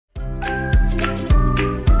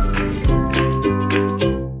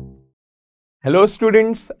Hello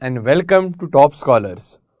students and welcome to Top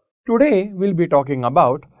Scholars. Today we'll be talking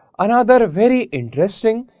about another very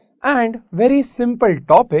interesting and very simple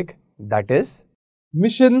topic, that is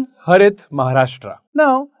Mission Harit Maharashtra.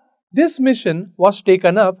 Now this mission was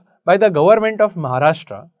taken up by the Government of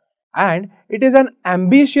Maharashtra and it is an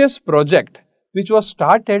ambitious project which was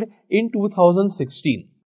started in 2016.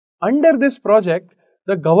 Under this project,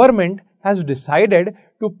 the government has decided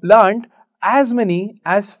to plant as many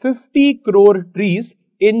as 50 crore trees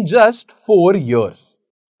in just 4 years.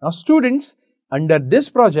 Now students, under this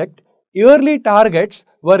project, yearly targets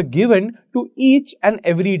were given to each and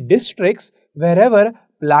every districts wherever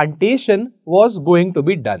plantation was going to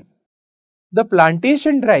be done. The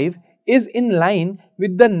plantation drive is in line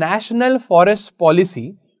with the National Forest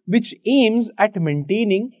Policy, which aims at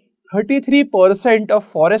maintaining 33% of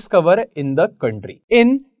forest cover in the country.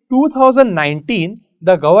 In 2019,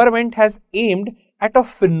 the government has aimed at a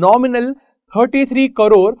phenomenal 33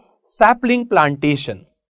 crore sapling plantation.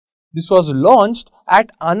 This was launched at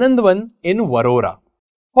Anandvan in Varora.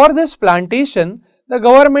 For this plantation, the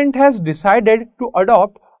government has decided to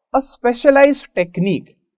adopt a specialized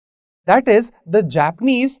technique, that is the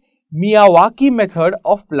Japanese Miyawaki method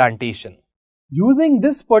of plantation. Using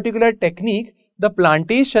this particular technique, the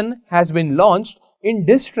plantation has been launched in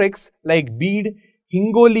districts like Beed,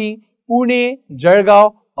 Hingoli, Pune,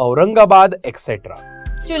 Jalgaon, Aurangabad, etc.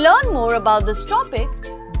 To learn more about this topic,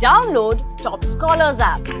 download Top Scholars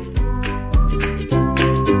app.